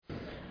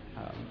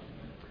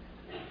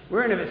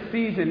We're in a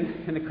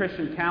season in the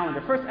Christian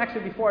calendar. First,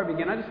 actually, before I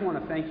begin, I just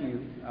want to thank you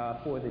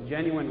for the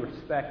genuine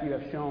respect you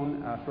have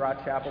shown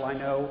throughout chapel. I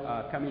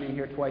know coming in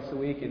here twice a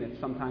week, and it's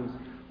sometimes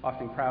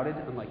often crowded,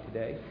 unlike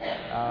today.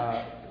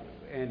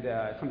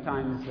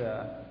 Sometimes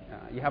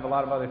you have a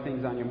lot of other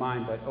things on your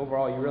mind, but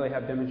overall you really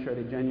have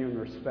demonstrated genuine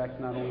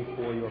respect, not only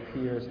for your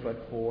peers,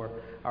 but for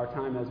our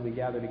time as we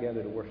gather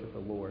together to worship the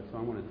Lord. So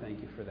I want to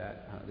thank you for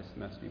that. This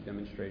semester you've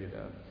demonstrated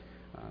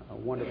a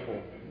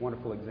wonderful,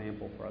 wonderful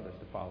example for others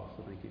to follow.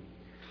 So thank you.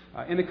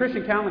 In the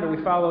Christian calendar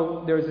we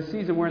follow, there's a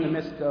season we're in the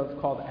midst of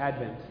called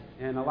Advent.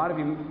 And a lot of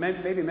you,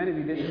 maybe many of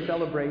you didn't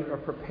celebrate or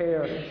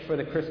prepare for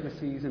the Christmas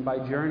season by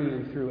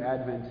journeying through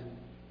Advent.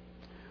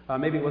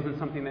 Maybe it wasn't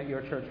something that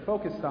your church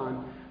focused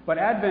on. But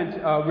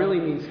Advent really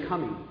means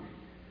coming.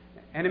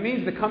 And it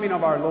means the coming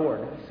of our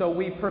Lord. So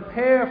we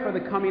prepare for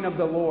the coming of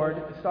the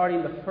Lord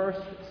starting the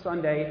first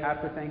Sunday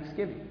after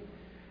Thanksgiving.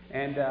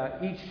 And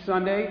each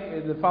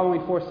Sunday, the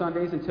following 4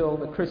 Sundays until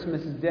the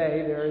Christmas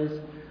day, there is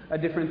a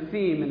different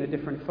theme and a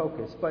different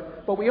focus.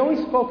 But we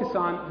always focus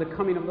on the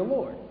coming of the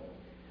Lord.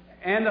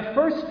 And the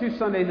first 2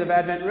 Sundays of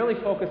Advent really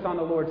focus on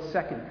the Lord's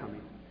second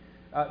coming.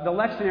 The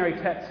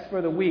lectionary texts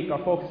for the week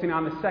are focusing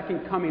on the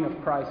second coming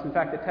of Christ. In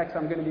fact, the text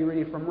I'm going to be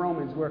reading from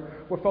Romans,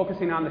 we're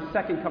focusing on the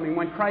second coming,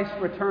 when Christ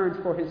returns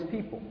for his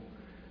people.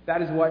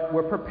 That is what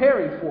we're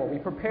preparing for. We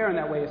prepare in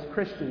that way as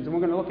Christians. And we're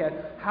going to look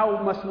at how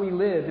must we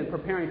live in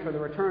preparing for the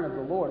return of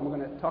the Lord. And we're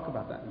going to talk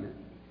about that in a minute.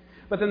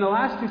 But then the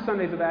last 2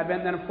 Sundays of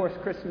Advent, then of course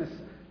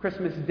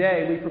Christmas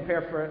Day, we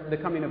prepare for the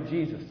coming of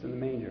Jesus in the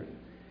manger.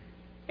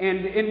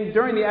 And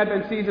during the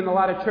Advent season, a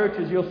lot of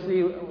churches you'll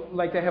see,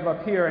 like they have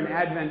up here, an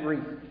Advent wreath.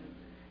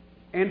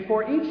 And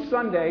for each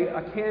Sunday,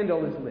 a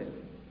candle is lit.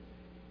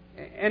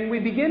 And we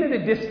begin at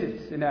a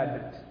distance in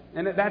Advent.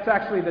 And that's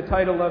actually the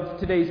title of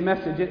today's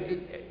message.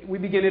 We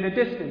begin at a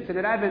distance. And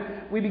at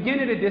Advent, we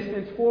begin at a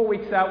distance 4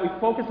 weeks out. We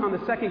focus on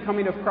the second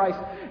coming of Christ.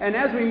 And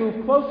as we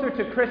move closer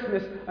to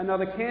Christmas,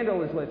 another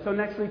candle is lit. So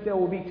next week there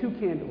will be 2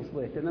 candles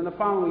lit. And then the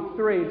following week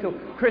 3 until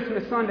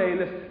Christmas Sunday.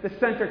 And the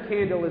center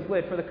candle is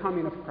lit for the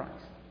coming of Christ.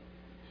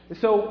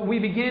 So we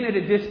begin at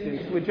a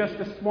distance with just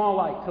a small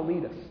light to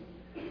lead us,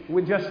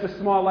 with just a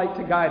small light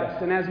to guide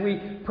us. And as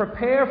we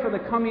prepare for the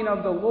coming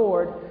of the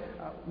Lord,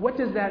 what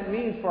does that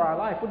mean for our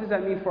life? What does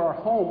that mean for our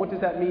home? What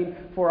does that mean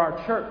for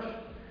our church?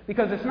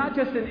 Because it's not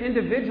just an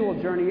individual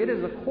journey, it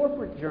is a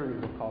corporate journey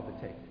we're called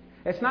to take.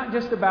 It's not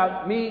just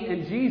about me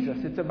and Jesus,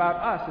 it's about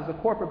us as a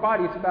corporate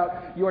body, it's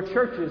about your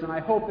churches. And I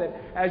hope that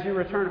as you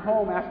return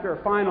home after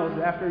finals,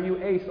 after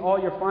you ace all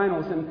your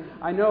finals, and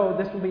I know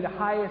this will be the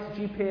highest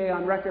GPA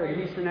on record at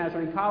Eastern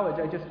Nazarene College,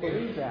 I just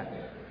believe that.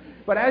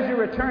 But as you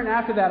return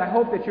after that, I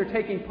hope that you're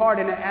taking part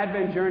in an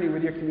Advent journey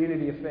with your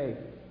community of faith.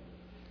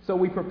 So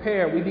we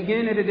prepare. We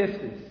begin at a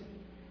distance,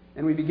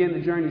 and we begin the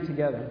journey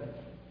together.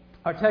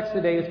 Our text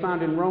today is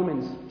found in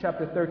Romans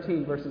chapter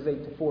 13, verses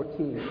 8 to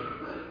 14.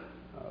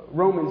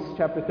 Romans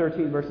chapter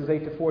 13, verses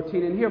 8 to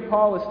 14. And here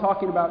Paul is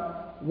talking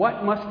about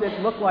what must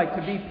it look like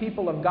to be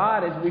people of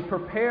God as we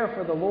prepare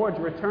for the Lord's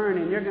return.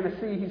 And you're going to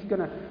see he's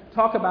going to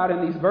talk about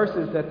in these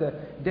verses that the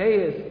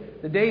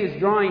day is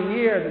drawing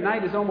near, the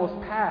night is almost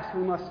past.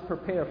 We must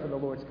prepare for the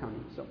Lord's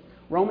coming. So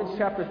Romans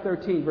chapter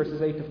 13,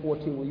 verses 8 to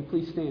 14. Will you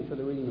please stand for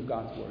the reading of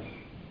God's Word?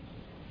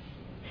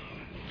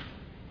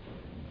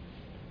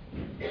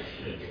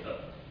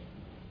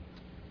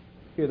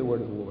 Hear the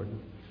word of the Lord.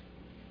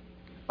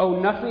 Owe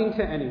nothing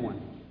to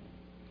anyone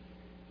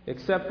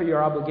except for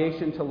your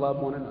obligation to love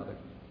one another.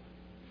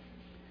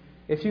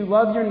 If you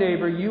love your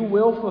neighbor, you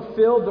will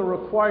fulfill the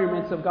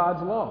requirements of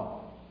God's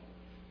law.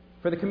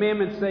 For the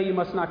commandments say you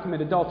must not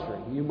commit adultery,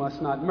 you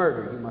must not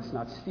murder, you must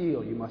not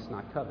steal, you must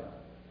not covet.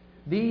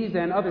 These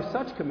and other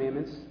such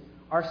commandments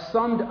are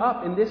summed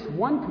up in this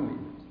one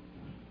commandment: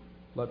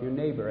 love your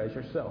neighbor as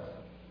yourself.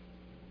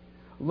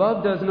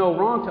 Love does no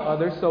wrong to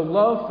others, so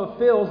love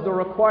fulfills the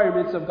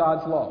requirements of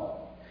God's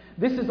law.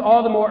 This is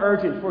all the more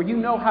urgent, for you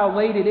know how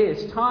late it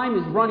is. Time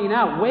is running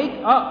out.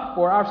 Wake up,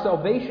 for our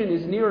salvation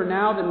is nearer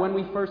now than when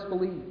we first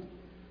believed.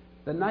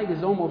 The night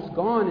is almost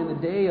gone, and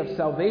the day of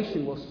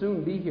salvation will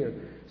soon be here.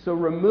 So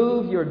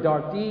remove your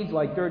dark deeds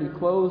like dirty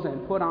clothes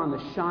and put on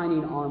the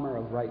shining armor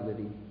of right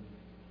living,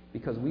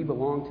 because we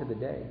belong to the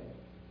day.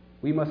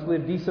 We must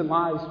live decent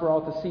lives for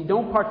all to see.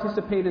 Don't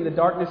participate in the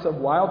darkness of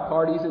wild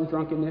parties and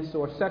drunkenness,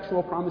 or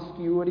sexual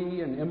promiscuity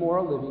and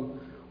immoral living,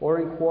 or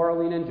in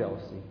quarreling and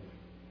jealousy.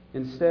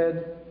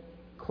 Instead,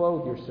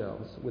 clothe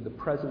yourselves with the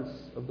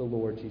presence of the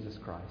Lord Jesus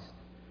Christ.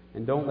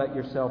 And don't let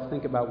yourself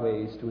think about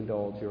ways to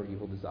indulge your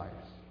evil desires.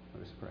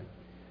 Let us pray.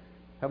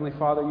 Heavenly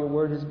Father, your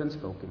word has been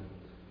spoken.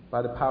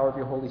 By the power of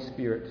your Holy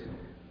Spirit,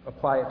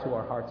 apply it to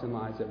our hearts and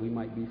lives that we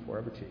might be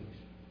forever changed.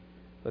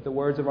 Let the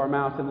words of our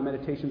mouth and the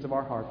meditations of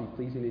our heart be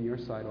pleasing in your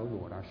sight, O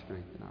Lord, our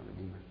strength and our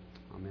Redeemer.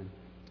 Amen.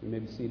 You may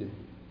be seated.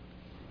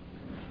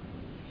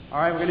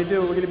 All right, we're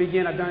going to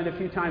begin. I've done it a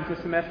few times this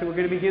semester. We're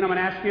going to begin. I'm going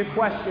to ask you a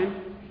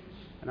question.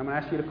 And I'm going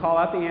to ask you to call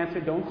out the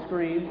answer. Don't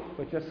scream,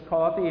 but just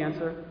call out the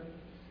answer.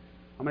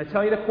 I'm going to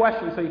tell you the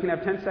question so you can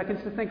have 10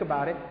 seconds to think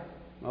about it.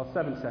 Well,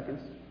 7 seconds.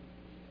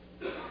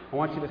 I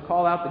want you to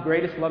call out the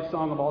greatest love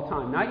song of all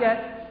time. Not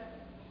yet.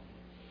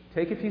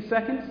 Take a few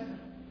seconds.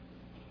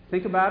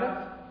 Think about it.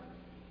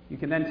 You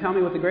can then tell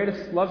me what the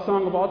greatest love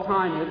song of all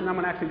time is, and I'm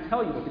going to actually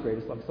tell you what the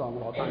greatest love song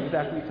of all time is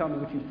after you tell me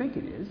what you think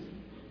it is.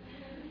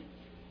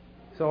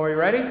 So are you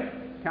ready?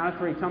 Count of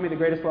three. Tell me the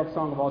greatest love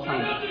song of all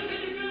time.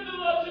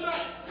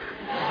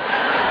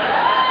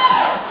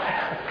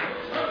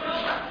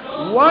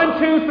 One,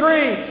 two,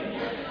 three.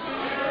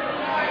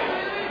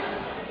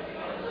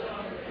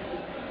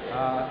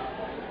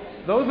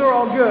 Those are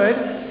all good.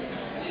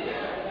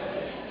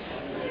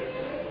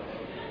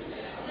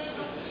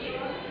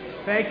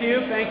 Thank you,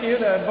 thank you.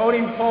 The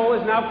voting poll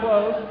is now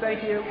closed.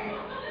 Thank you.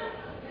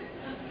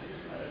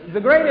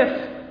 The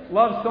greatest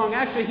love song,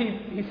 actually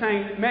he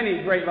sang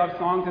many great love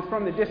songs. It's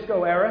from the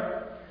disco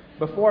era,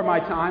 before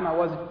my time. I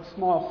was a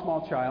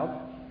small child.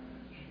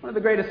 One of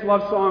the greatest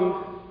love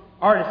song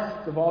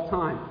artists of all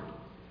time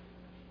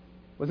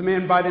was a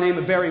man by the name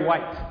of Barry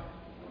White.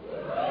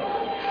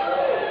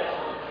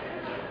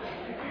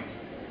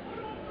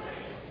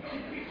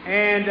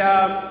 And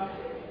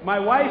my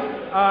wife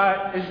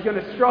is going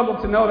to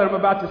struggle to know that I'm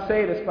about to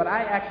say this, but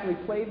I actually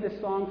played this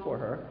song for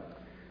her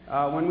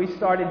when we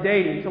started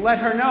dating to let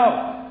her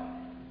know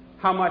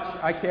how much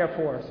I care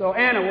for her. So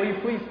Anna, will you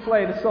please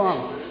play the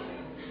song?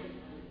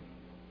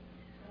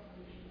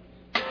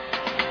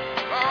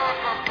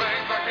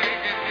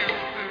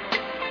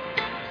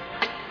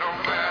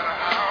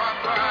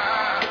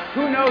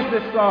 Who knows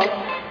this song?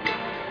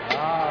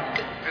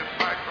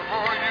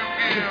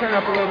 You can turn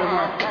up a little bit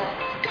more.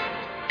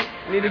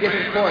 I need to get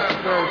this chorus.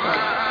 It's very fun.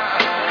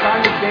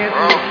 Tanya's dancing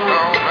in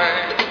front.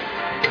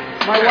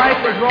 My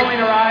wife is rolling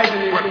her eyes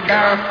and is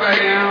embarrassed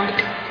right now.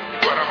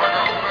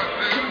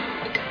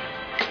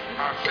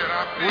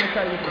 I want to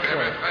tell you this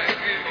chorus.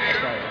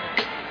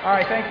 All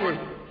right, thank you.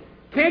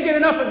 Can't Get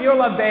Enough of Your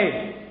Love,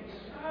 Babe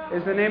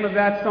is the name of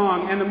that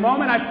song. And the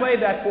moment I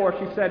played that for her,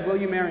 she said, "Will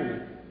you marry me?"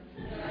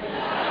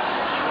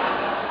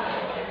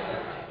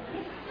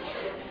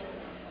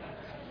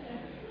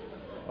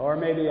 Or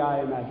maybe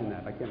I imagined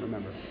that. I can't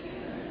remember.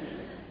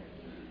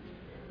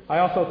 I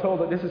also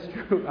told her, this is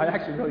true, I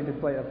actually really did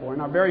play that for her.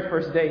 On our very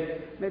first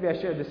date, maybe I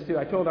shared this too,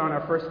 I told her on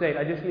our first date,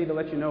 I just need to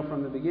let you know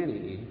from the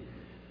beginning,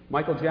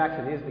 Michael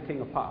Jackson is the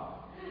king of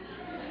pop.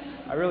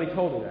 I really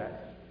told her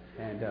that.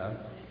 And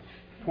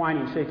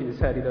whining, shaking his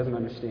head, he doesn't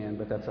understand,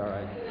 but that's all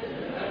right.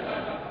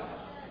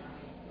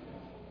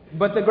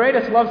 But the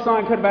greatest love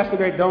song, could have asked the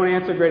great Don't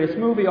Answer, greatest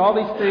movie, all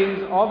these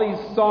things, all these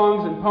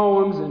songs and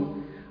poems, and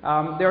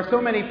there are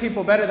so many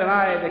people better than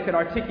I that could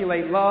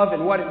articulate love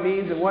and what it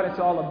means and what it's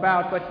all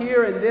about. But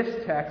here in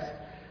this text,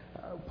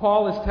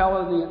 Paul is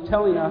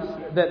telling us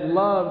that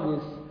love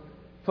is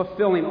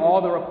fulfilling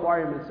all the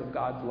requirements of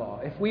God's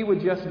law. If we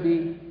would just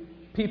be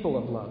people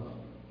of love.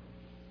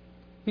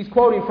 He's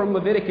quoting from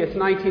Leviticus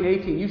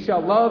 19:18, "You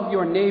shall love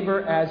your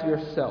neighbor as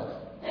yourself."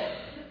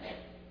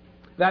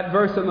 That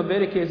verse in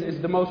Leviticus is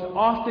the most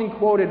often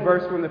quoted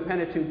verse from the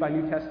Pentateuch by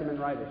New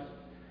Testament writers.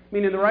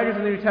 Meaning the writers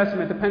of the New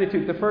Testament, the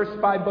Pentateuch, the first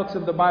 5 books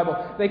of the Bible,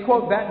 they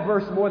quote that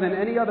verse more than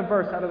any other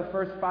verse out of the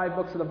first 5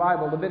 books of the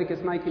Bible.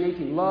 Leviticus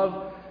 19:18,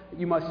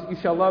 you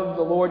shall love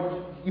the Lord,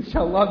 you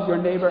shall love your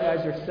neighbor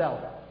as yourself.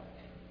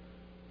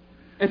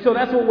 And so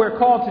that's what we're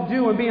called to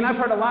do. And I've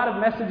heard a lot of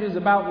messages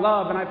about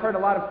love, and I've heard a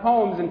lot of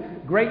poems and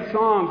great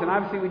songs, and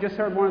obviously we just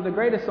heard one of the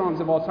greatest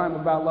songs of all time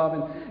about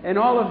love and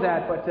all of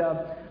that, but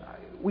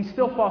we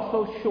still fall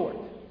so short.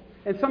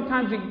 And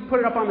sometimes we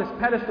put it up on this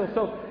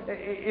pedestal,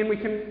 and we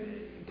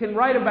can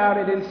write about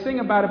it and sing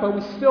about it, but we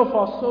still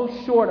fall so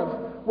short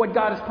of what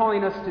God is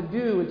calling us to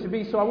do and to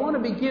be. So I want to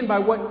begin by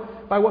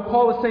what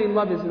Paul is saying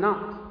love is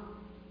not.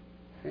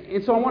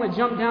 And so I want to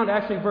jump down to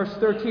actually verse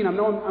 13. I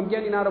know I'm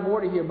getting out of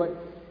order here, but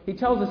he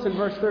tells us in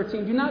verse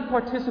 13, "Do not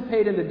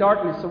participate in the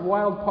darkness of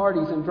wild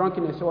parties and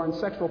drunkenness, or in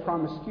sexual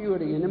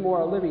promiscuity and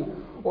immoral living,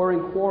 or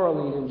in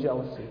quarreling and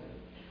jealousy."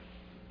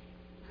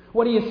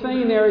 What he is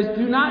saying there is,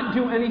 do not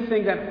do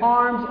anything that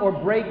harms or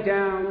breaks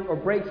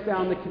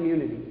down the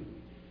community.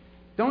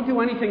 Don't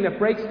do anything that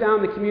breaks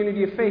down the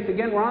community of faith.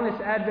 Again, we're on this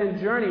Advent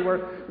journey.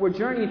 We're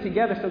journeying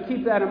together, so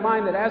keep that in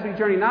mind, that as we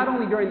journey, not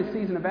only during the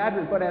season of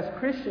Advent, but as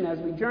Christians, as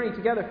we journey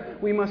together,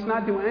 we must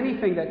not do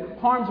anything that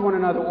harms one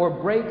another or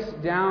breaks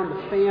down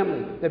the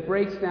family, that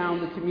breaks down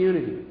the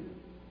community.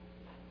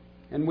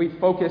 And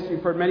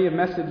you've heard many of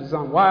messages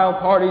on wild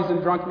parties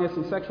and drunkenness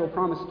and sexual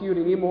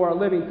promiscuity and immoral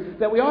living,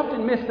 that we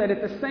often miss that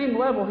at the same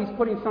level he's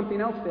putting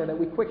something else there that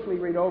we quickly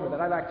read over,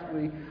 that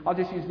I'll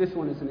just use this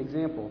one as an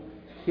example.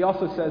 He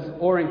also says,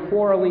 or in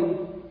quarreling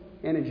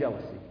and in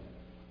jealousy.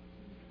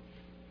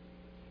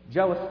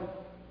 Jealousy,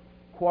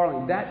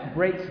 quarreling, that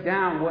breaks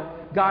down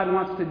what God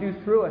wants to do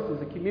through us as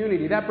a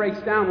community. That breaks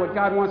down what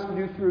God wants to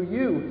do through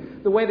you.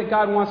 The way that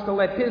God wants to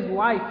let His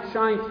light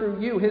shine through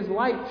you. His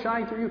light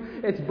shine through you.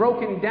 It's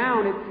broken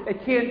down.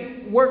 It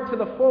can't work to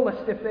the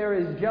fullest if there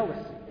is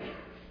jealousy.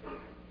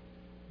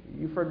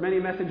 You've heard many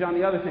messages on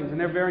the other things, and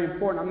they're very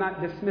important. I'm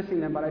not dismissing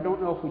them, but I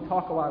don't know if we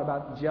talk a lot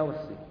about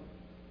jealousy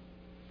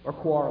or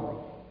quarreling.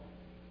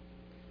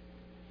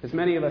 Because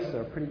many of us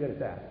are pretty good at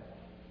that.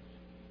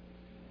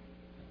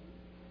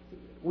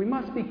 We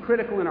must be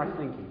critical in our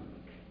thinking.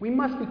 We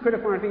must be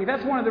critical in our thinking.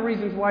 That's one of the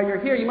reasons why you're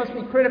here. You must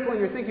be critical in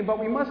your thinking, but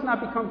we must not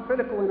become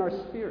critical in our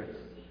spirits.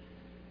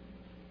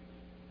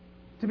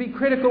 To be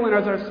critical in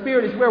our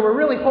spirit is where we're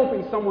really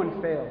hoping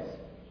someone fails.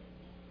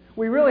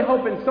 We really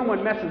hoping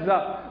someone messes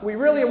up. We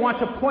really want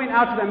to point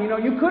out to them,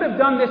 you could have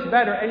done this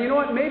better, and you know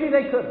what? Maybe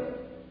they could have.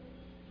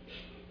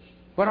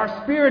 But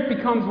our spirit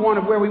becomes one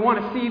of where we want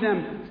to see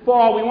them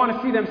fall, we want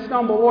to see them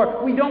stumble,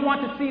 or we don't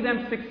want to see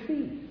them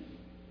succeed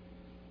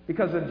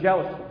because of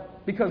jealousy,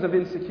 because of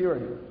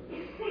insecurity.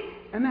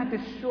 And that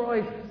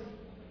destroys us.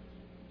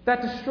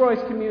 That destroys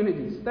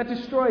communities. That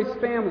destroys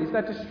families.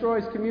 That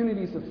destroys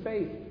communities of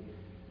faith.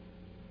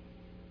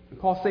 And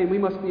Paul's saying we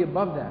must be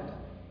above that.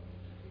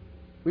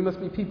 We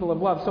must be people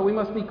of love. So we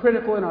must be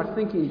critical in our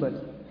thinking, but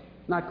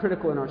not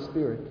critical in our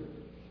spirit.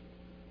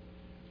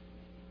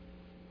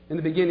 In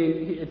the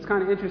beginning, it's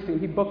kind of interesting.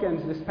 He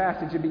bookends this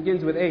passage. It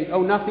begins with 8.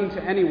 Owe nothing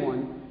to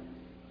anyone.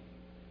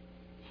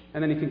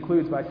 And then he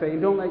concludes by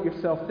saying, don't let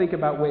yourself think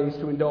about ways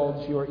to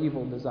indulge your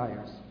evil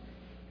desires.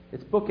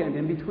 It's bookend.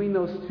 In between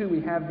those two,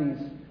 we have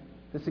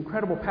this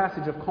incredible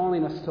passage of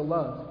calling us to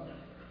love.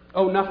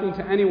 Owe nothing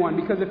to anyone.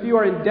 Because if you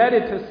are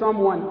indebted to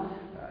someone,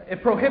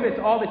 it prohibits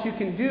all that you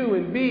can do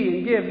and be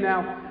and give.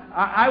 Now,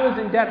 I was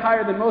in debt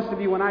higher than most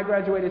of you when I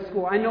graduated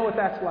school. I know what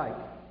that's like.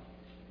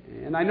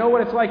 And I know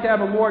what it's like to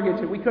have a mortgage.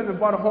 And we couldn't have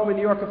bought a home in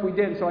New York if we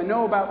didn't. So I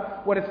know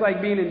about what it's like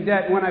being in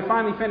debt. When I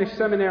finally finished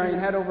seminary and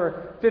had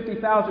over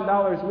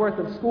 $50,000 worth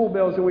of school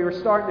bills and we were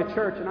starting a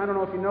church, and I don't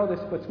know if you know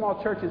this, but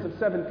small churches of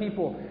 7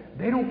 people,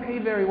 they don't pay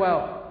very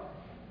well.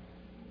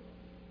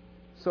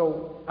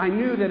 So I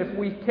knew that if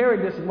we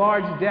carried this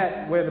large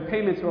debt where the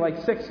payments were like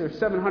 $600 or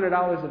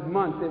 $700 a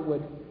month,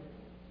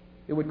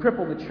 it would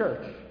cripple the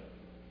church.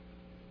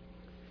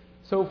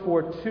 So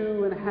for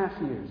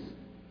 2.5 years,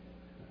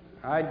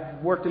 I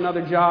worked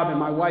another job and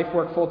my wife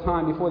worked full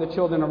time before the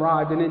children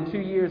arrived. And in 2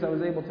 years I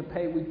was able to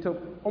pay, we took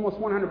almost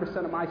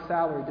 100% of my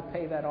salary to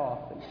pay that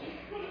off. And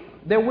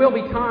there will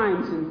be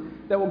times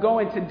that will go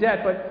into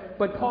debt,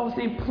 but Paul is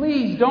saying,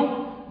 please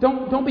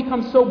don't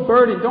become so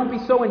burdened, don't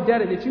be so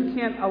indebted that you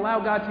can't allow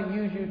God to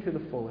use you to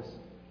the fullest.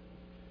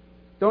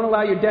 Don't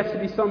allow your debts to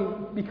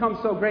become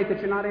so great that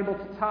you're not able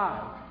to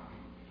tithe.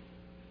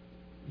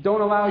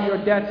 Don't allow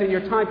your debts and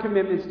your time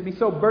commitments to be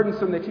so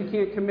burdensome that you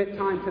can't commit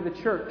time to the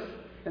church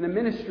and the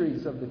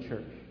ministries of the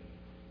church.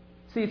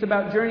 See, it's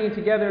about journeying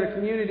together in a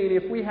community,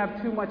 and if we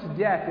have too much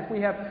debt, if we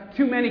have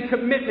too many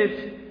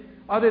commitments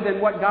other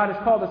than what God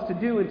has called us to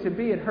do and to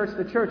be, it hurts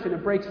the church and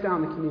it breaks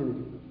down the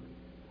community.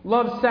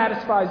 Love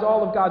satisfies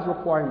all of God's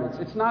requirements.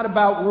 It's not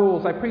about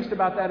rules. I preached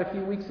about that a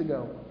few weeks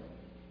ago.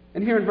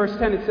 And here in verse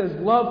 10 it says,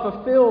 love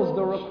fulfills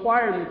the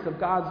requirements of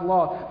God's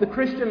law. The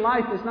Christian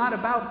life is not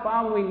about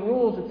following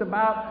rules. It's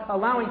about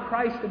allowing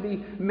Christ to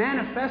be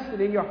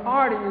manifested in your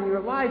heart and in your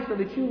life so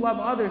that you love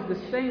others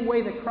the same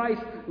way that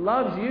Christ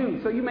loves you.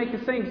 So you make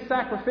the same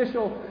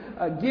sacrificial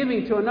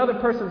giving to another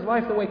person's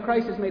life the way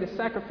Christ has made a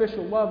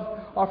sacrificial love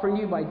offering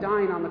you by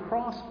dying on the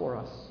cross for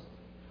us.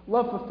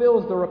 Love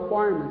fulfills the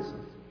requirements of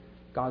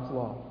God's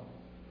law.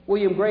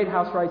 William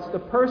Greathouse writes, the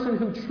person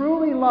who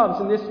truly loves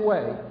in this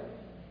way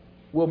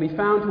will be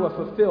found to have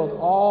fulfilled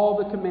all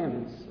the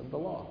commandments of the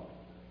law.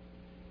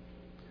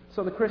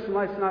 So the Christian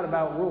life is not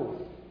about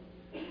rules.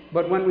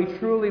 But when we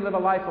truly live a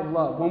life of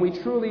love, when we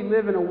truly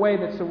live in a way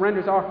that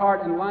surrenders our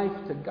heart and life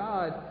to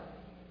God,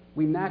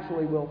 we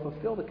naturally will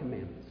fulfill the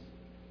commandments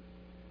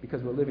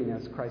because we're living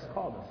as Christ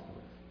called us to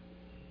live.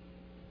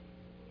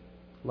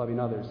 Loving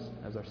others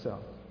as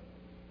ourselves.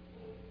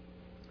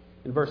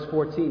 In verse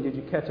 14, did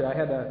you catch it? I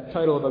had the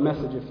title of a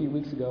message a few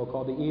weeks ago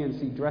called the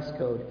ENC Dress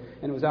Code,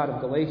 and it was out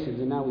of Galatians,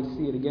 and now we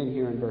see it again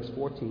here in verse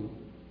 14.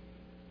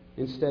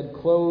 Instead,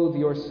 clothe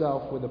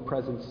yourself with the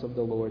presence of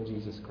the Lord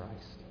Jesus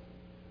Christ.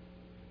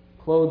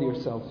 Clothe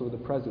yourselves with the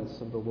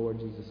presence of the Lord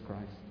Jesus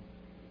Christ.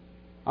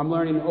 I'm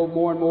learning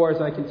more and more as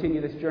I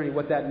continue this journey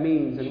what that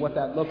means and what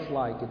that looks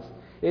like.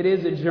 It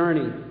is a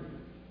journey.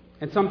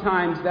 And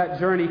sometimes that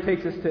journey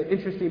takes us to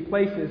interesting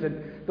places,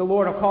 and the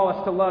Lord will call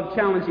us to love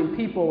challenging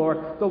people,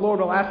 or the Lord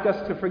will ask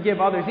us to forgive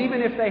others,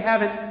 even if they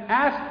haven't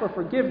asked for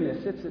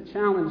forgiveness. It's a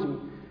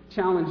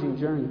challenging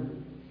journey.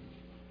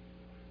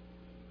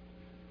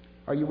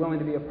 Are you willing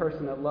to be a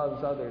person that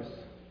loves others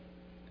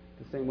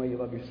the same way you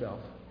love yourself?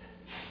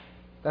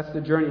 That's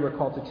the journey we're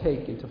called to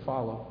take and to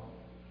follow.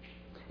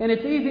 And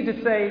it's easy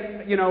to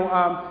say,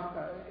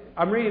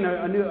 I'm reading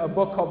a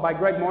book called by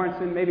Greg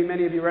Morrison. Maybe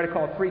many of you read it,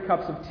 called 3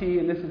 Cups of Tea.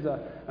 And this is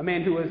a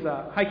man who was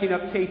hiking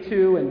up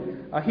K2,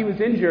 and he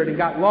was injured and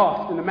got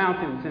lost in the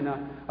mountains. And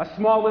a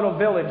small little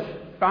village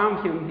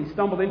found him. He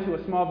stumbled into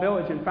a small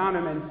village and found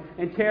him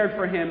and cared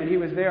for him. And he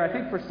was there, I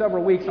think, for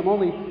several weeks. I'm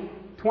only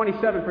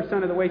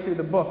 27% of the way through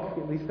the book.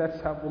 At least that's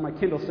what my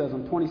Kindle says.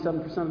 I'm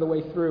 27% of the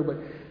way through. But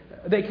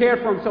they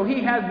cared for him. So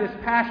he has this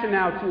passion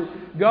now to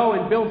go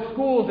and build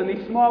schools in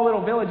these small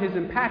little villages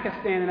in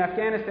Pakistan and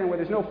Afghanistan where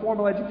there's no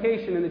formal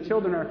education and the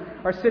children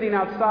are sitting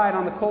outside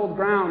on the cold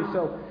ground.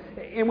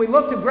 And we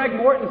look to Greg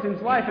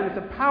Mortensen's life, and it's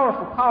a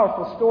powerful,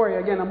 powerful story.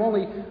 Again, I'm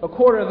only a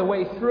quarter of the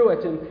way through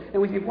it. And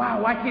we think,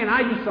 wow, why can't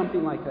I do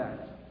something like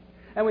that?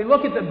 And we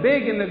look at the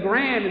big and the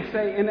grand and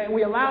say, and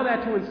we allow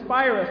that to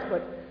inspire us.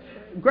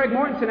 But Greg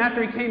Mortensen,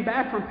 after he came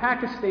back from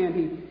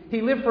Pakistan,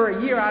 he lived for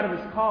a year out of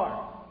his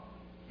car.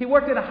 He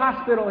worked at a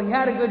hospital, he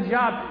had a good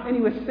job, and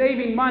he was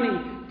saving money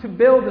to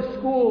build a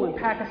school in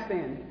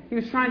Pakistan. He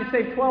was trying to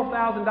save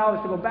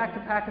 $12,000 to go back to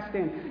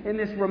Pakistan in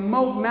this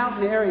remote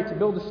mountain area to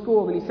build a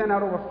school, and he sent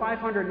out over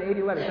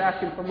 580 letters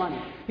asking for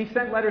money. He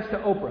sent letters to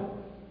Oprah.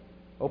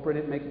 Oprah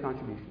didn't make a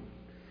contribution.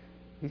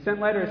 He sent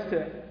letters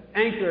to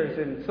anchors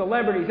and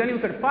celebrities,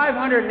 anyone could.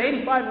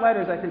 585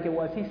 letters, I think it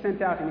was, he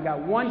sent out, and he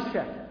got one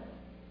check.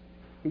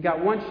 He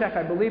got one check.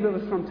 I believe it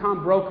was from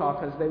Tom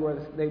Brokaw, because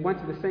they went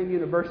to the same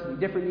university,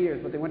 different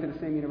years, but they went to the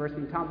same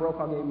university, and Tom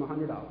Brokaw gave him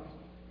 $100.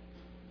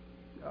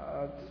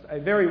 A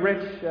very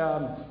rich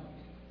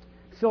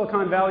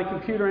Silicon Valley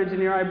computer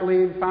engineer, I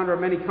believe, founder of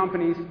many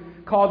companies,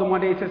 called him one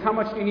day and says, "How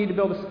much do you need to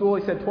build a school?"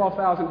 He said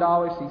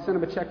 $12,000. He sent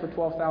him a check for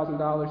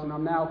 $12,000, and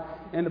I'm now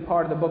in the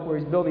part of the book where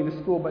he's building the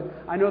school. But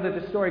I know that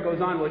the story goes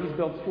on where he's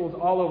built schools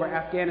all over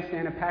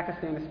Afghanistan and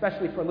Pakistan,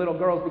 especially for little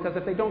girls, because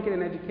if they don't get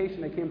an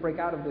education, they can't break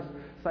out of this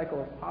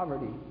cycle of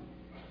poverty.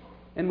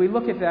 And we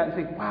look at that and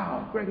think,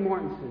 wow, Greg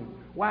Mortensen,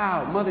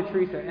 wow, Mother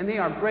Teresa, and they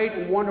are great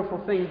and wonderful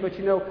things, but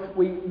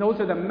those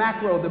are the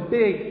macro, the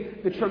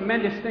big, the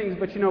tremendous things.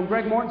 But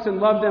Greg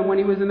Mortensen loved them when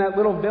he was in that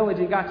little village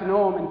and got to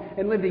know them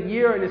and lived a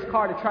year in his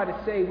car to try to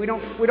save. We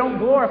don't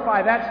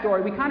glorify that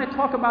story. We kind of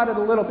talk about it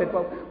a little bit,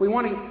 but we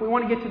want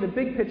to get to the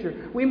big picture.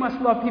 We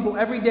must love people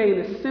every day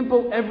in the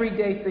simple,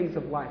 everyday things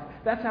of life.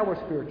 That's how we're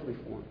spiritually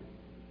formed.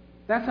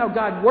 That's how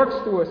God works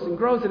through us and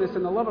grows in us,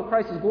 and the love of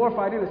Christ is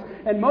glorified in us.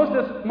 And most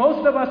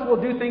of us will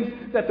do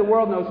things that the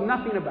world knows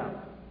nothing about.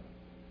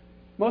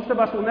 Most of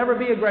us will never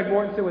be a Greg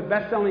Mortensen with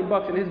best-selling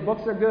books, and his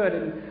books are good,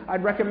 and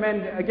I'd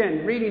recommend,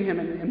 again, reading him.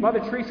 And Mother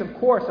Teresa, of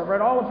course, I've read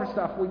all of her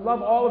stuff. We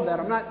love all of that.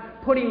 I'm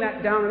not putting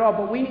that down at all,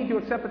 but we need to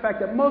accept the fact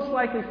that most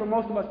likely for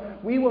most of us,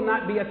 we will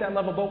not be at that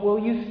level. But will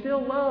you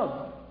still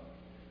love?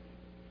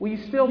 Will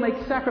you still make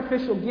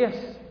sacrificial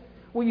gifts?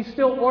 Will you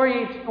still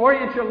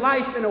orient your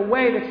life in a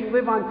way that you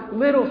live on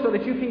little so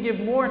that you can give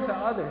more to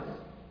others?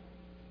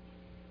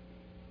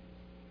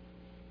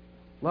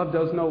 Love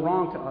does no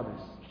wrong to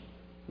others.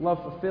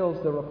 Love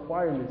fulfills the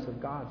requirements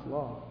of God's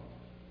law.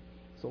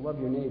 So love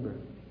your neighbor.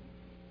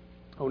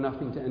 Owe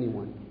nothing to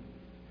anyone.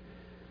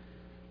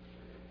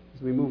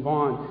 As we move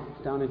on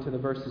down into the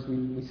verses,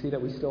 we see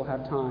that we still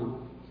have time,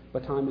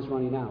 but time is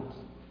running out.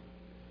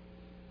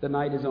 The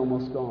night is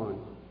almost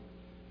gone.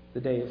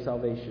 The day of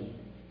salvation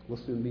will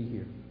soon be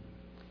here.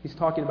 He's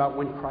talking about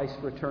when Christ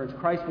returns.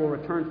 Christ will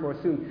return for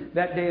us soon.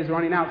 That day is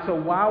running out. So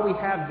while we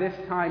have this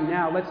time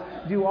now, let's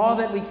do all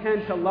that we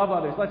can to love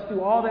others. Let's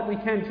do all that we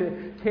can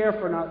to care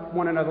for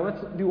one another.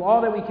 Let's do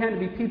all that we can to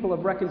be people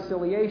of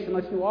reconciliation.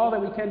 Let's do all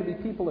that we can to be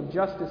people of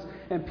justice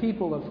and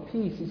people of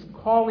peace. He's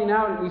calling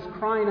out and he's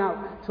crying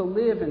out to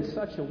live in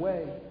such a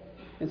way.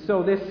 And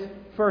so this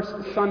first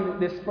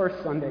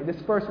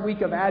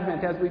week of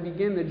Advent, as we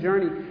begin the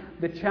journey,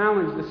 the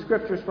challenge, the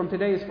scriptures from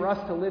today is for us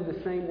to live the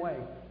same way.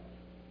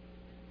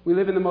 We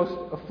live in the most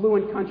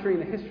affluent country in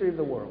the history of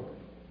the world.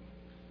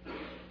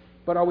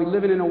 But are we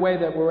living in a way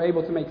that we're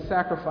able to make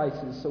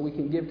sacrifices so we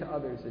can give to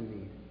others in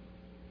need?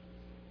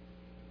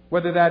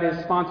 Whether that is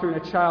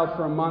sponsoring a child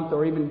for a month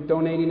or even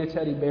donating a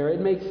teddy bear, it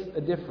makes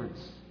a difference.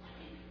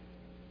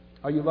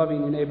 Are you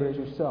loving your neighbor as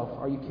yourself?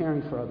 Are you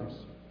caring for others?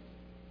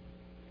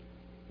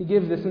 He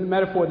gives this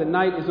metaphor, the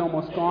night is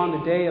almost gone,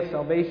 the day of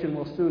salvation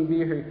will soon be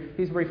here.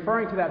 He's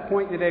referring to that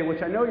point today,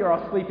 which I know you're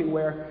all sleeping,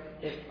 where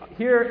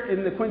here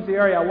in the Quincy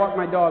area, I walk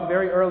my dog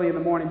very early in the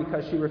morning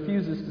because she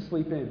refuses to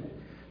sleep in.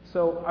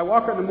 So I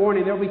walk her in the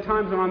morning. There will be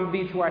times when I'm on the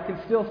beach where I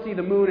can still see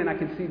the moon and I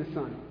can see the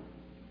sun.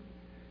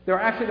 There are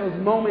actually those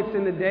moments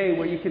in the day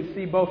where you can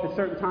see both at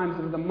certain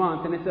times of the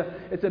month, and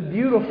it's a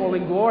beautiful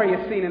and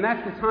glorious scene, and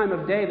that's the time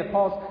of day that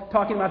Paul's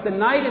talking about. The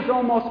night is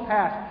almost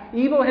past.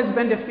 Evil has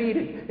been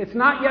defeated. It's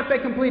not yet been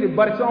completed,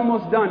 but it's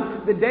almost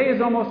done. The day is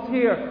almost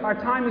here. Our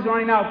time is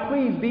running out.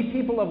 Please be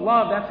people of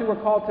love. That's who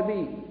we're called to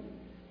be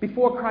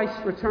before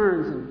Christ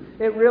returns. And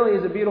it really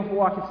is a beautiful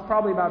walk. It's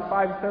probably about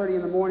 5:30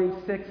 in the morning,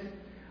 6.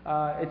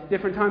 It's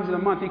different times of the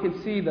month. You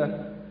can see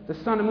the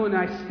sun and moon, and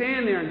I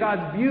stand there in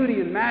God's beauty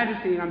and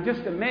majesty, and I'm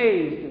just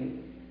amazed.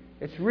 And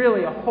it's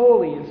really a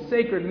holy and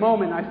sacred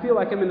moment. I feel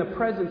like I'm in the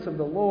presence of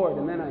the Lord,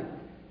 and then I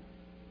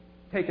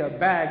take a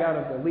bag out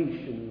of the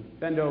leash and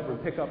bend over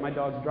and pick up my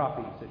dog's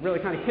droppings. It really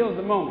kind of kills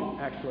the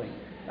moment, actually.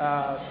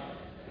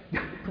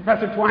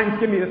 Professor Twine's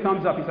giving me the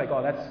thumbs up. He's like,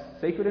 oh,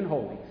 that's sacred and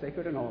holy,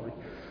 sacred and holy.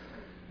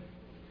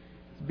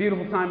 It's a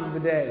beautiful time of the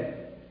day.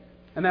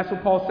 And that's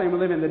what Paul's saying we're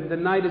living. The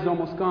night is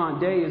almost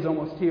gone. Day is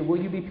almost here.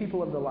 Will you be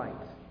people of the light?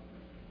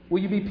 Will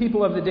you be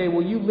people of the day?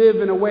 Will you live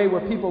in a way where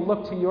people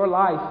look to your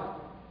life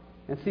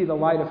and see the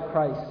light of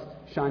Christ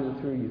shining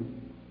through you?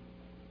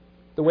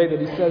 The way that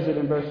he says it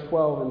in verse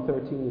 12 and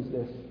 13 is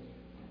this: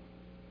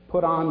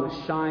 put on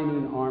the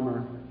shining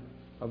armor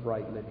of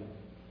right living.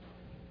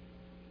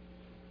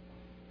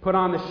 Put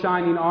on the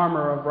shining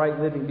armor of right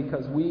living,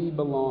 because we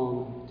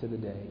belong to the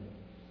day.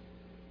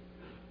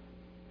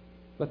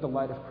 Let the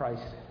light of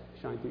Christ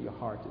shine through your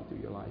heart and through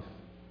your life.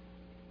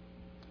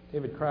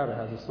 David Crowder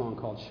has a song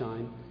called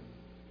Shine.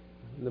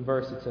 In the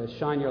verse it says,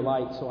 "Shine your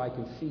light so I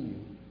can see you.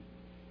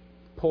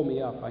 Pull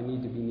me up, I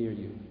need to be near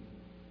you.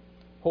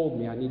 Hold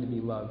me, I need to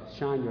be loved.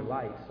 Shine your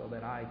light so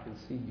that I can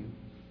see you."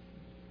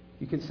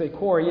 You can say,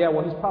 "Corey, yeah,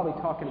 well, he's probably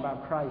talking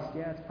about Christ."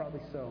 Yeah, it's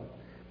probably so.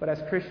 But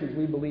as Christians,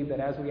 we believe that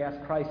as we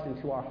ask Christ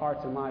into our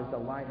hearts and lives, the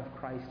light of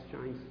Christ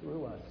shines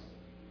through us.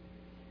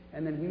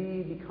 And then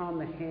we become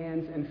the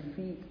hands and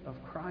feet of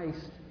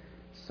Christ.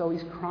 So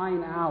he's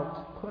crying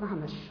out, put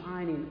on the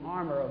shining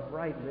armor of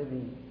right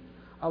living.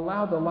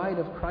 Allow the light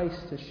of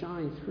Christ to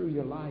shine through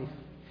your life.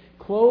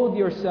 Clothe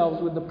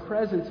yourselves with the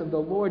presence of the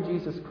Lord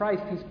Jesus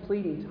Christ. He's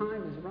pleading.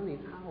 Time is running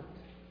out.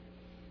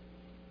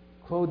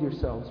 Clothe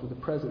yourselves with the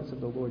presence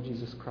of the Lord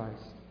Jesus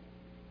Christ.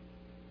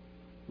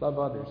 Love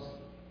others,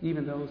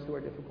 even those who are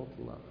difficult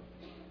to love.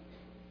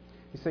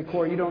 You say,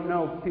 "Corey, you don't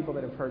know people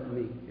that have hurt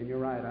me." And you're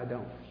right, I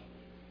don't.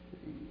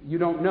 You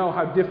don't know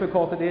how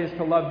difficult it is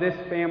to love this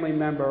family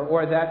member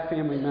or that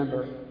family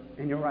member.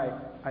 And you're right,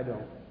 I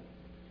don't.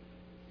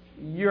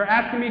 You're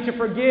asking me to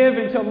forgive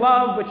and to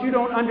love, but you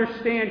don't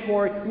understand,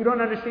 Corey. You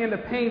don't understand the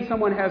pain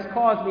someone has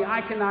caused me.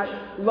 I cannot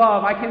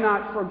love. I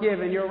cannot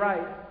forgive. And you're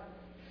right.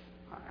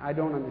 I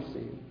don't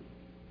understand.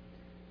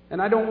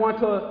 And I don't want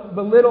to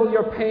belittle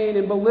your pain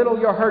and belittle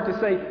your hurt to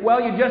say,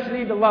 well, you just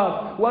need to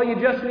love. Well, you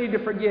just need to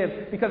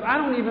forgive. Because I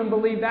don't even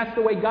believe that's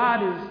the way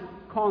God is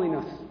calling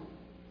us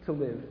to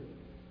live.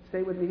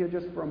 Stay with me here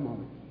just for a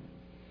moment.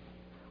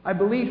 I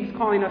believe he's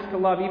calling us to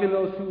love even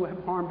those who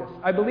have harmed us.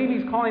 I believe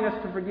he's calling us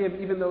to forgive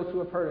even those who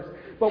have hurt us.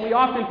 But we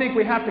often think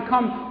we have to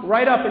come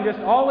right up and just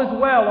all is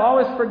well, all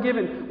is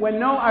forgiven. When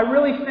no, I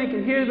really think,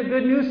 and here's the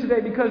good news today,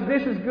 because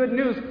this is good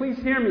news, please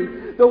hear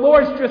me. The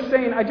Lord's just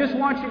saying, I just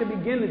want you to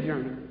begin the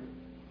journey.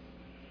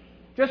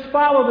 Just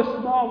follow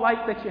the small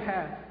light that you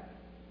have.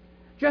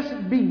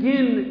 Just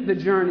begin the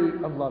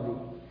journey of loving.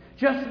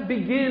 Just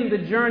begin the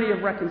journey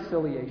of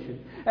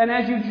reconciliation. And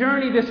as you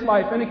journey this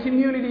life in a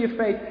community of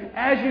faith,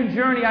 as you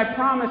journey, I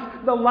promise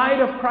the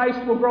light of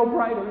Christ will grow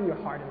brighter in your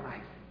heart and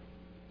life.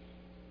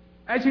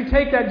 As you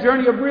take that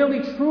journey of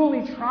really,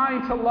 truly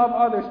trying to love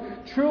others,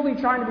 truly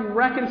trying to be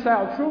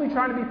reconciled, truly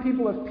trying to be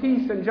people of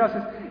peace and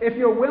justice, if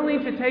you're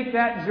willing to take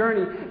that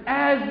journey,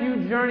 as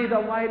you journey, the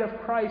light of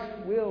Christ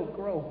will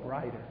grow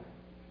brighter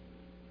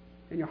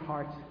in your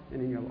heart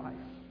and in your life.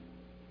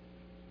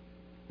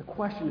 The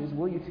question is,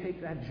 will you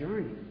take that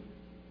journey?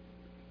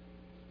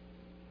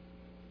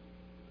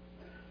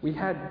 We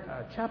had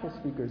chapel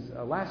speakers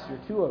last year,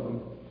 2 of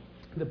them,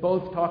 that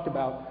both talked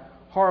about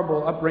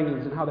horrible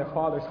upbringings and how their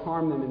fathers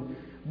harmed them. And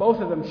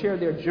both of them shared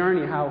their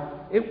journey,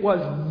 how it was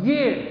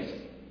years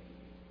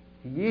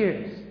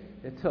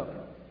it took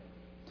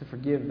to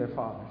forgive their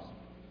fathers.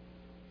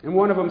 And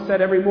one of them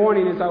said, every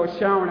morning as I was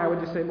showering, I would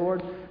just say,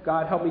 Lord,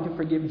 God, help me to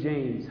forgive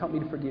James. Help me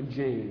to forgive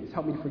James.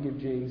 Help me to forgive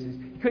James.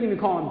 He couldn't even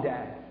call him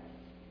Dad.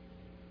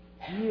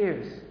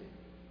 Years.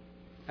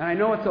 And I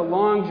know it's a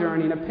long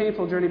journey and a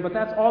painful journey, but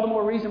that's all the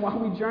more reason why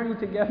we journey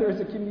together as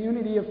a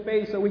community of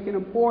faith, so we can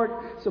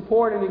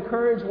support, and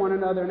encourage one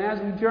another. And as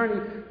we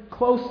journey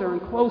closer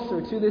and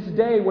closer to this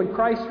day when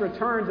Christ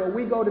returns, or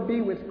we go to be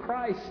with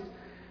Christ,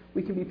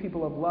 we can be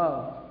people of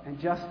love and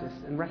justice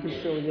and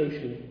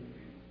reconciliation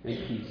and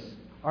peace.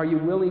 Are you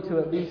willing to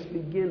at least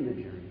begin the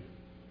journey?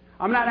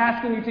 I'm not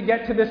asking you to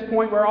get to this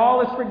point where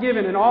all is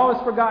forgiven and all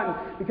is forgotten,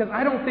 because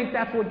I don't think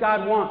that's what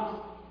God wants.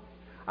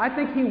 I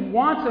think he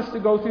wants us to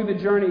go through the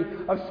journey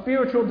of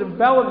spiritual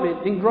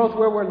development and growth,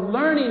 where we're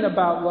learning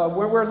about love,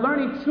 where we're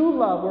learning to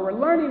love, where we're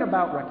learning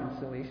about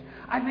reconciliation.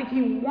 I think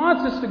he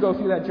wants us to go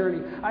through that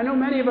journey. I know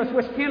many of us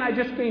wish, can't I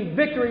just gain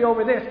victory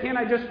over this? Can't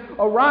I just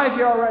arrive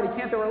here already?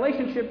 Can't the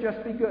relationship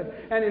just be good?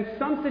 And in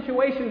some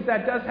situations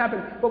that does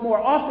happen, but more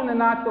often than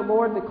not, the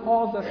Lord that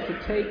calls us to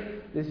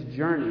take this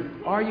journey.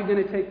 Are you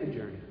going to take the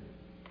journey?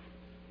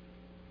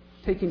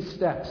 Taking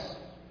steps,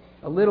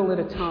 a little at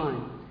a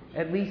time,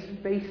 at least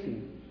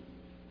facing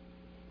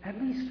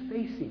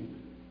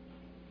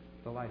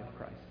the light of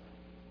Christ.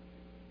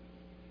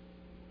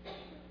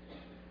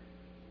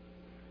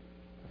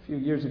 A few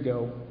years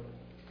ago,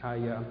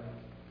 I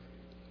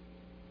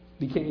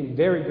became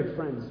very good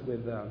friends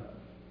with a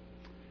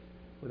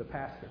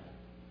pastor.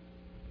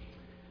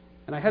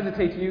 And I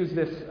hesitate to use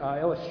this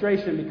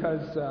illustration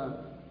because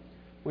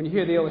when you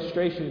hear the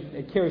illustration,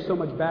 it carries so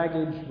much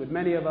baggage with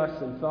many of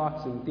us, and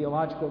thoughts and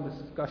theological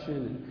discussion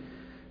and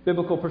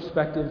biblical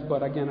perspectives.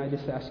 But again, I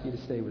just ask you to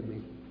stay with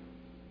me.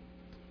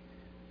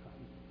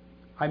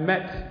 I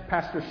met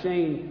Pastor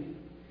Shane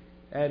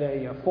at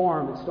a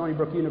forum at Stony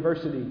Brook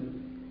University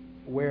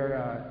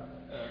where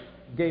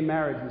gay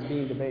marriage was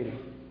being debated.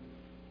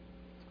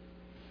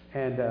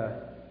 And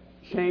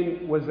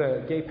Shane was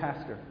a gay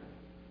pastor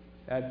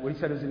at what he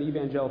said was an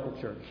evangelical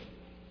church.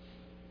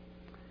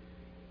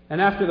 And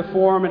after the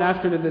forum and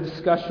after the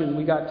discussion,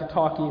 we got to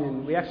talking,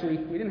 and we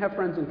didn't have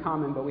friends in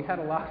common, but we had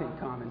a lot in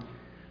common.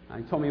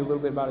 He told me a little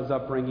bit about his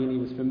upbringing. He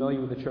was familiar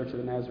with the Church of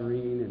the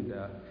Nazarene, and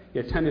he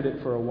attended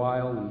it for a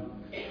while. And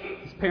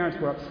his parents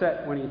were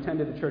upset when he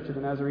attended the Church of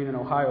the Nazarene in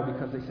Ohio,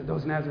 because they said,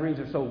 those Nazarenes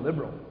are so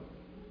liberal.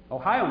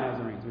 Ohio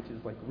Nazarenes, which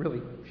is like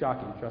really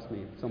shocking. Trust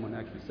me, if someone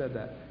actually said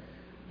that.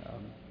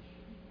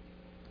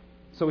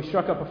 So we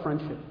struck up a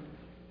friendship.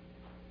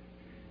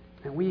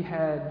 And we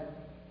had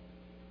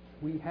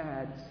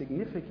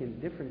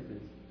significant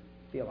differences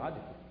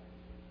theologically,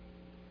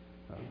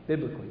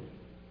 biblically.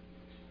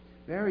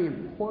 Very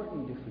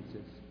important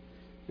differences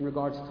in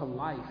regards to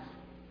life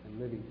and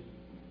living.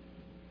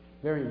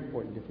 Very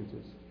important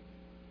differences.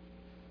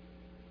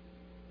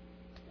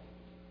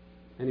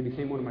 And he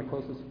became one of my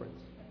closest friends.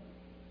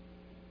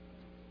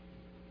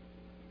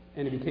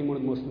 And he became one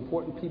of the most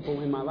important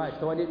people in my life.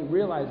 Though I didn't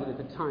realize it at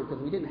the time,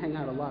 because we didn't hang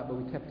out a lot, but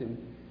we kept in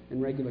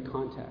regular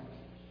contact.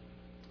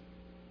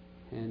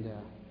 And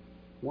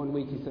one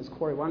week he says,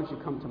 Corey, why don't you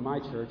come to my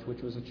church,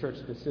 which was a church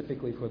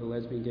specifically for the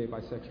lesbian, gay,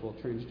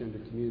 bisexual,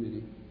 transgender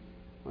community.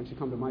 Why don't you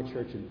come to my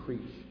church and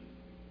preach?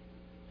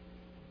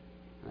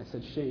 And I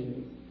said,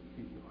 Shane,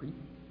 are you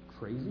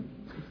crazy?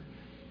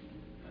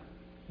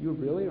 You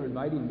really are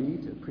inviting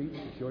me to preach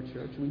at your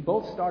church? We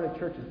both started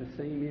churches the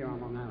same year on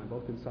Long Island,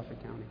 both in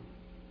Suffolk County.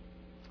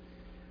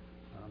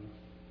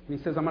 And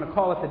he says, I'm going to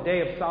call it the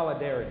Day of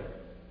Solidarity.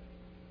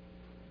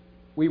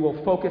 We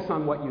will focus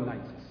on what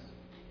unites us,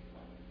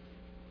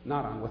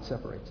 not on what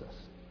separates us.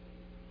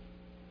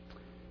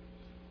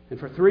 And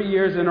for 3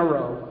 years in a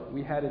row,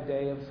 we had a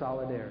day of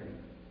solidarity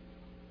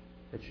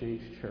that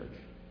changed church.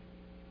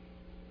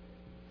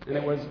 And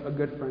it was a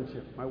good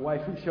friendship. My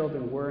wife and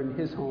children were in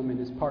his home, in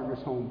his partner's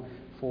home,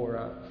 for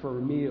a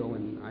meal.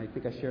 And I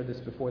think I shared this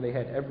before. They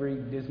had every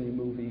Disney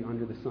movie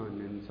under the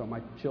sun. And so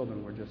my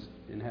children were just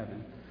in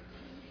heaven.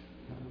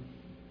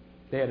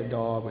 They had a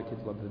dog. My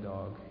kids loved the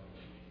dog.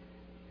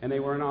 And they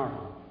were in our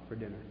home for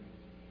dinner.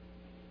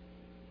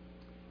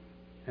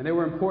 And there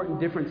were important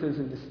differences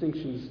and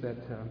distinctions that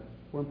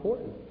were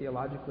important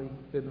theologically,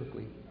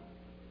 biblically.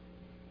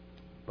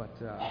 But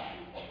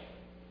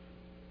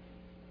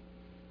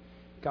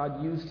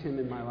God used him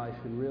in my life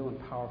in real and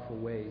powerful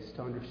ways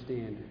to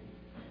understand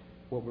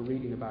what we're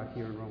reading about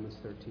here in Romans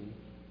 13.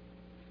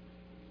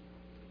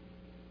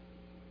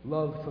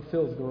 Love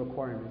fulfills the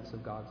requirements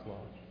of God's law.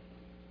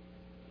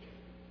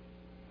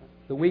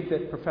 The week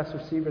that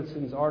Professor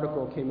Stevenson's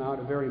article came out,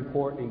 a very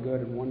important and good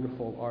and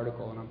wonderful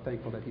article, and I'm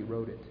thankful that he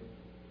wrote it,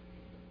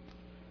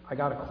 I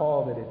got a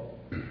call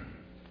that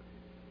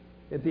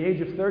at the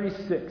age of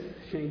 36,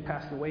 Shane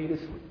passed away in his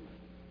sleep.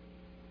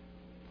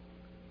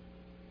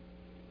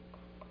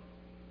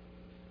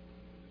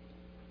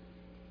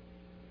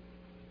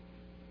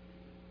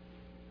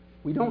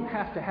 We don't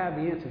have to have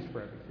the answers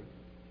for everything.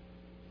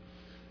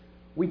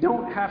 We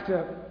don't have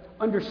to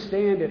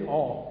understand it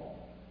all.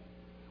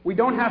 We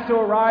don't have to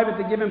arrive at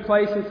the given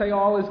place and say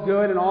all is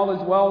good and all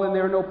is well and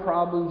there are no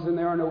problems and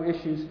there are no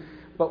issues.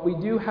 But we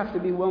do have to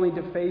be willing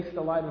to face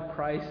the light of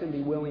Christ and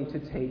be willing to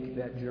take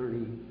that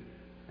journey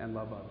and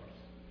love others.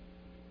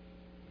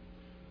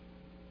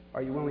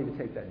 Are you willing to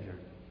take that journey?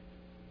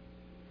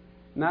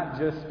 Not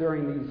just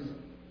during these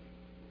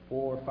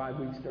 4 or 5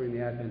 weeks during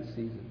the Advent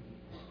season,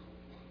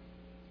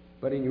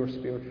 but in your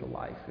spiritual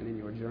life and in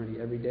your journey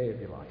every day of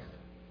your life.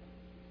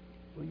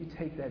 Will you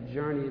take that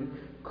journey and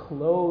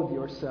clothe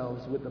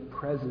yourselves with the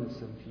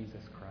presence of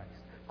Jesus Christ?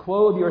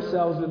 Clothe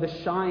yourselves with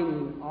the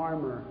shining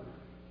armor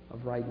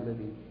of right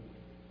living.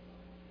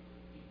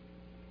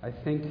 I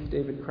think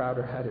David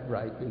Crowder had it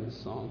right in his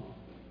song.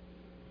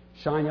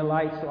 Shine your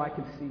light so I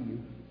can see you.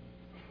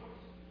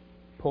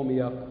 Pull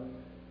me up.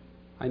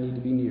 I need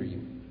to be near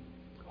you.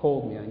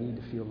 Hold me. I need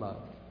to feel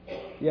loved.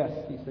 Yes,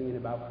 he's singing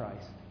about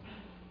Christ.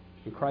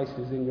 And Christ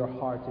is in your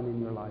heart and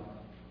in your life.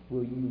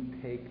 Will you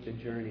take the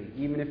journey,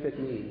 even if it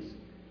means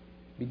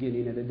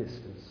beginning at a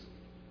distance?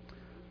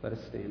 Let us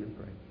stand and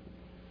pray.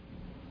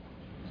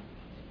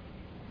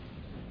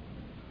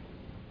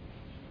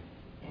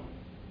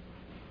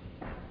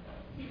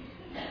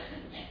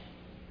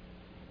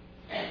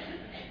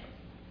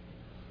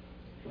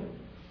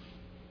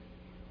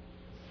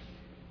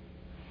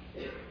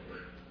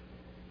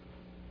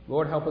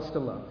 Lord, help us to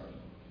love.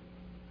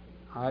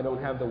 I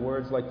don't have the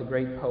words like the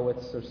great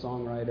poets or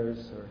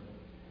songwriters, or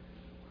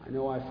I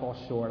know I fall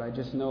short. I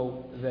just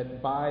know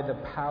that by the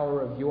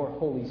power of your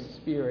Holy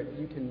Spirit,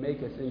 you can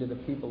make us into the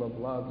people of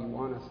love you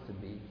want us to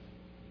be.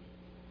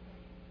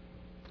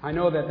 I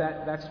know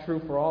that's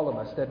true for all of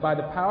us, that by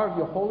the power of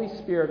your Holy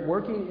Spirit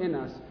working in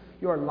us,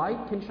 your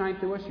light can shine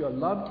through us, your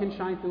love can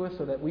shine through us,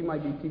 so that we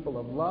might be people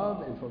of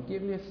love and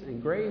forgiveness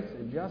and grace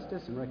and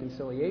justice and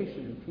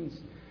reconciliation and peace.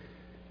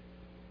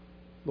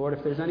 Lord,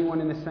 if there's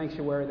anyone in this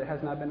sanctuary that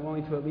has not been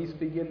willing to at least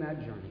begin that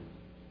journey,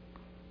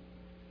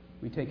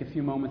 we take a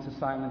few moments of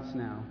silence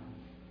now,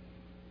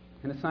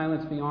 and a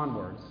silence beyond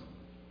words,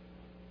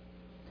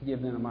 to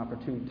give them an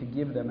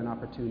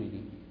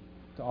opportunity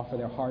to offer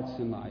their hearts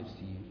and lives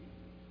to you.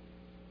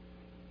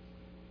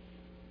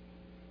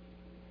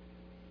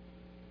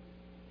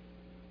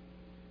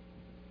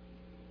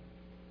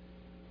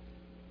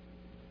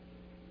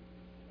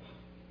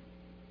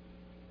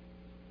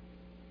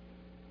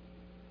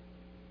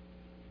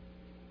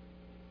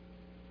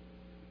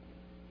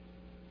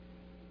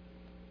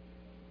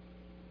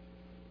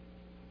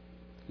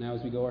 Now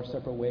as we go our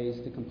separate ways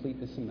to complete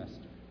the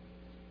semester,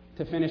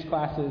 to finish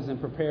classes and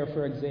prepare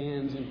for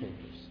exams and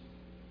papers,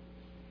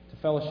 to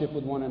fellowship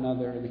with one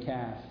another in the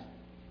calf,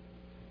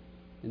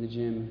 in the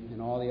gym,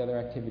 and all the other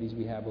activities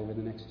we have over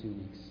the next 2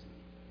 weeks.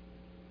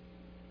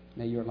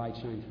 May your light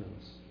shine through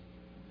us.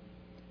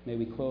 May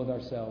we clothe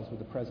ourselves with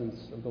the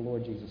presence of the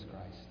Lord Jesus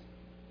Christ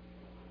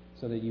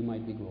so that you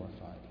might be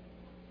glorified.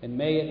 And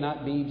may it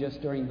not be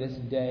just during this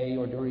day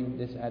or during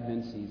this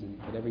Advent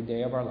season, but every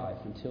day of our life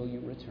until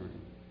you return.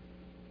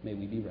 May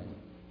we be ready.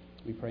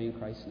 We pray in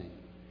Christ's name.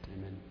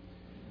 Amen.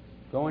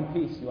 Go in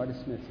peace. You are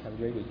dismissed. Have a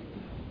great week.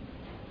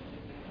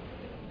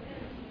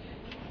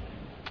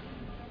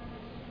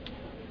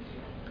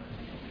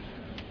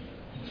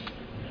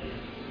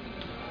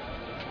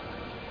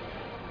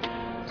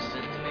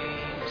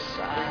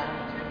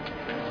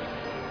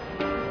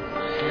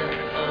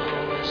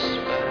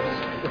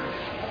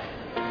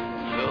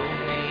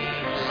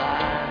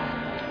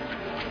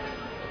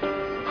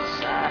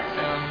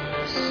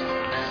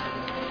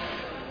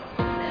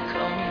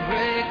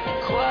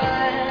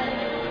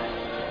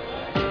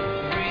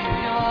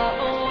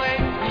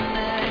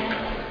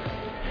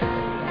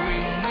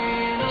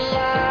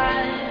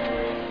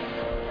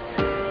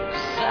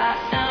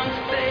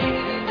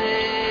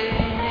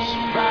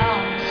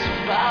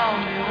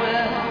 Surround me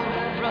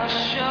well,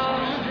 rush